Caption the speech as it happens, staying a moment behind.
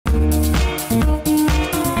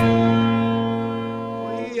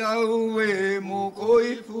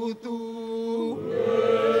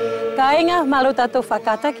Kāinga, malo tātou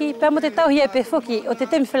whakataki, pēr mo te tauhi e pefoki o te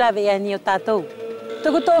temi whilawe ia ni o tātou.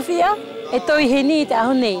 Toku tofi'a e toi he ni I te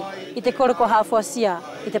aho nei, I te koroko hāfuasia,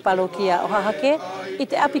 I te palokia o Hahake, I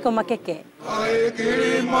te api ko Makeke. Ai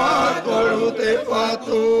kiri mātoru te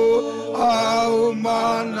whatu, au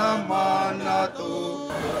mana tu.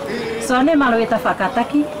 Soane malo e ta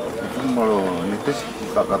whakataki? Malo Niletesi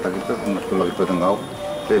Mavaetau te tulaki pēta ngau,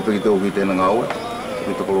 te peki te uki tēna ngau,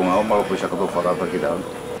 I te koro ngau, malo pēsa kato whakataki te au.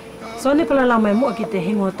 Soane pala lau mai mua ki te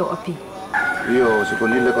hingo tō api? Io, se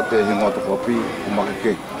konile ko te hingo tō api, ko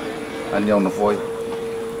Makeke, ani au na foi.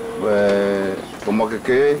 Ko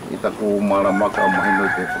Makeke, I taku maramaka mahino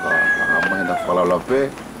I te mahina whalalapē,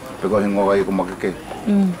 pe ko hingo ai ko Makeke.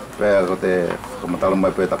 Pea ko te kamatala mai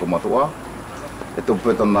pē taku matua, e tō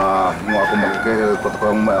pēta na hingo a ko Makeke, ko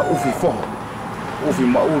tako mai uwhi whoho, uwhi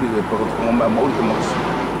mauri, e pa ko tako mai mauri te makasi.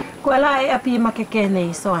 Ko ala e api Makeke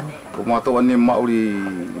nei, Soane? Ko mātua ni mauri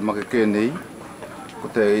Makeke nei, ko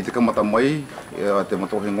te I te kamata mai, te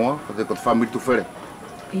matua hingoa, ko te family tufere.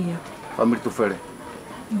 Ia. Family tufere.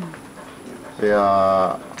 Pea,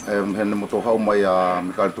 hene moto hau mai a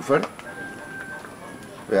Mikari tufere.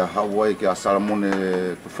 Pea hau ai ki a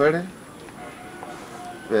Saramone tufere.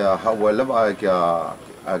 Pea hau ai lewa ai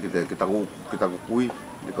ki te taku kui.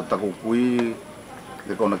 Ko taku kui,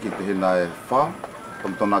 te kona ki te hina e wha. Ka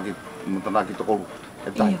mutana ki tokoru, e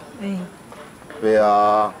tahi.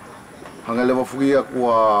 Pea, hanga lewa fukia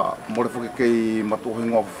kua more fuki kei matua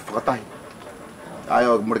hingoa whakatahi. Ai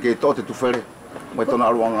o more kei tō te tufere. Mai tōna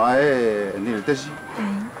aruanga e Niletesi.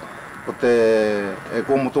 Ko te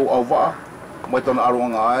kua motou Auva'a. Mai tōna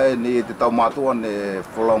aruanga e ni te tau mātua ne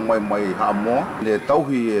wholau mai Haamoa. Ne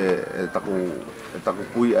tauhi e taku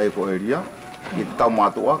kui ai ko eria. I te tau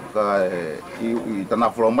mātua, I tana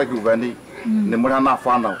wholau mai ki uwani. Ne mora nā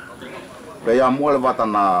whanau. Pea ia mua lewa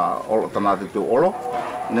tana te tū olo.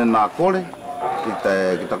 Ne nā kore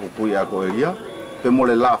ki taku kui ai ko eria. Pe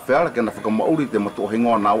mole la whera kena whakamauri te matua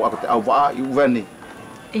hingoa nāu ako te Auva'a I uwani.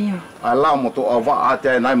 Ia. Ai la moto Auva'a te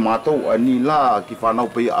ai nai mātou, ai ni la ki whanau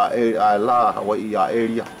pei ai la Hawaii a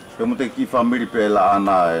eria. Pe mo te ki whamiri pe la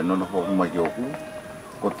ana e nono hoki mai ki oku.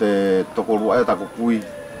 Ko te tokoru ai taku kui.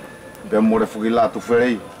 Pe more whuki la tu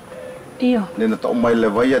wherei. Ia. Nena tau mai le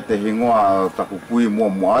waia te hingoa taku kui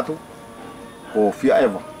mua atu. Ko Fia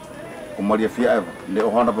Eva. Ko Maria Fia Eva. Ne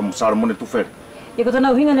ohana pe mo Saramone tu where. Ia ko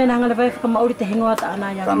tana uhinga nei nanga le vai whakamauri te hingoa ta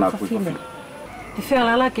ana ia Tāna kui whawhine. Te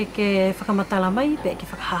whialala ke whakamatala mai, pe ke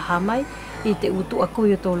whakahaha mai, I te utu a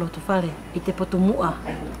kui o tō loto whare, I te potumua.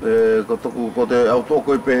 Ko te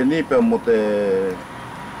autoko I peheni, pe mo te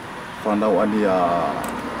whanau ani a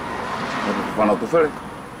whanau tu where.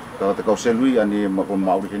 Ka te kauselui ani ko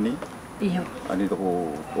mauri heni. Ia. Ani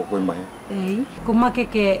toko I mahe. Ei. Ko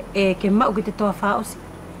Makeke ke mau ki te toa whaosi.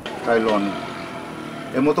 Kailo ani.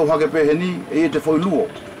 E moto hake peheni, e te whoiluo.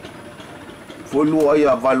 Whoiluo ai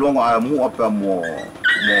a wailuanga ai a mua pe mo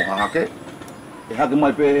Hahake. E hake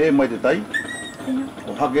mai pehe mai te tai.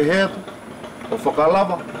 O hake he atu. O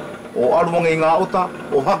whakalava. O aruanga I ngā ota.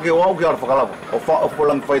 O hake o au ki aru whakalava. O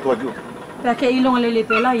whalang whaitua ki uta. Pea ke ilonga lele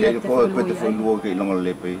pe lai e te whailua Ke te whoiluo ke ilonga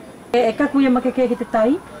lepe. E kaku ia Makeke ki te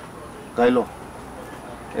tai? Kailo.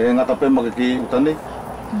 E ngata pe Makeke utane.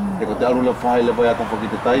 E ko te aru le whai le vai ata whaki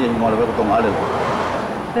te tai. E hingoa le weko tonga ale.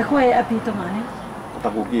 Pe koe e api tonga ane?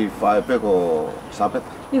 Taku ki whae pe ko sapeta.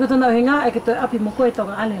 I ko tona uhinga e ke toi api mo koe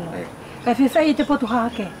tonga alelo. Kai whiwhai I te potu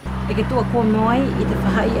Hahake. E ke tua kua moai I te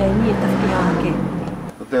whahai e ni e tawhiki Hahake.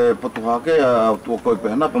 Ko te potu Hahake a tua koe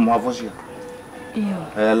pehena pe mo hawhasia. Iyo.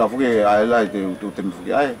 E la fuki ai la I te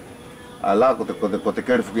mifuki ai. Ai la ko te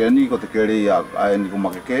kere fuki ani, ko te kere ai ni ko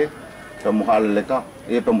Makeke. Pe mo hale leka.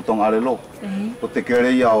 E pe mo tonga alelo. Ko te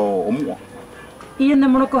kere ia o mua. Ia ne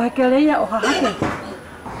monoko hake reia o Hahake.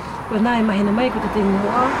 Ko nā e mahina mai ko te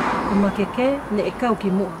mua, ko Makeke, ne e kau ki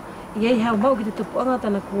mua. Iei hau mau ki te tupuanga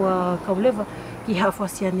tana kua kaulewa ki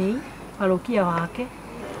hawhasia nei, palokia o Hahake.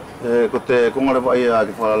 Ko te kongarewa ai a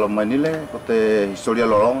ki whalala mai nile, ko te historia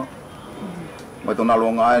loronga. Mai tōna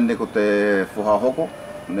loronga ai ne ko te whahahoko,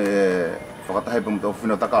 ne whakatahe pe mo te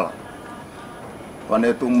whino takala.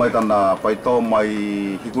 Wane tu mai tana paito mai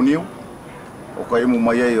hikuniu, o ka imu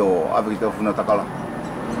mai ei o awe ki te whino takala.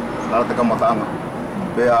 Nara te kamataanga.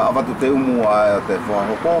 Pea awatu te umu a te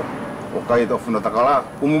whahahoko, o kai te whino takala,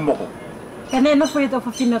 umu moko. Ka ne nofo I te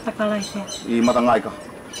whino takala I sea? I matangaika.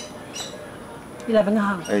 I lawa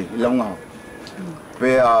ngahau? Ei, I lawa ngahau.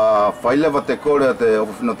 Pea whailewa te kore te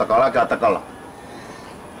whino takala ke a takala.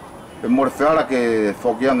 Pe more whiara ke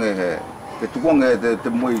whokiange he, ke tukuange te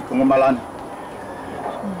mui kongomalani.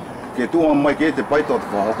 Ke tuanga mai ke te paito te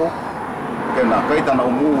whahahoko, ke nā kaitana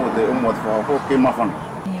umu te umu te whahahoko, ke mawhana.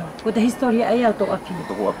 Ko te historia ai au tō api.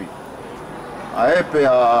 Toko api. Ae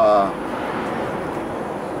pea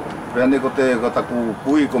ne ko te taku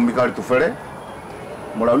pui ko mikari tu where.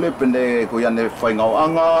 Mora ule pene ko iane whaingau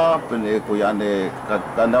anga, pene ko iane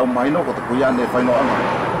kanau maino ko te ko iane whaingau anga.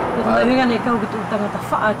 Ko te ringa ne kau ki tu tangata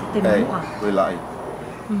whaa te te mua. Koe lai.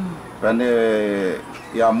 Pene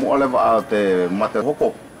ia mua lewa te mate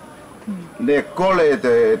hoko. Ne kole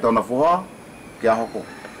te tona fuha kia hoko.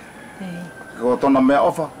 Ko tona mea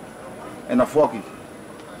ofa e na fuaki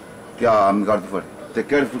kia mikari tu where. Te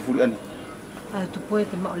kere furfuri ani. Tu poe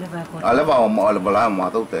te mao lewa e kore. A lewa o mao lewa lai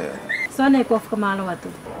mātou te... Soane ko whakamalo atu.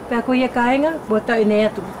 Pea ko ia kāinga, bua tau i nei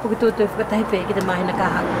atu. Puki tō tō whakatahi pē ki te mahina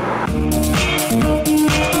kāhaka.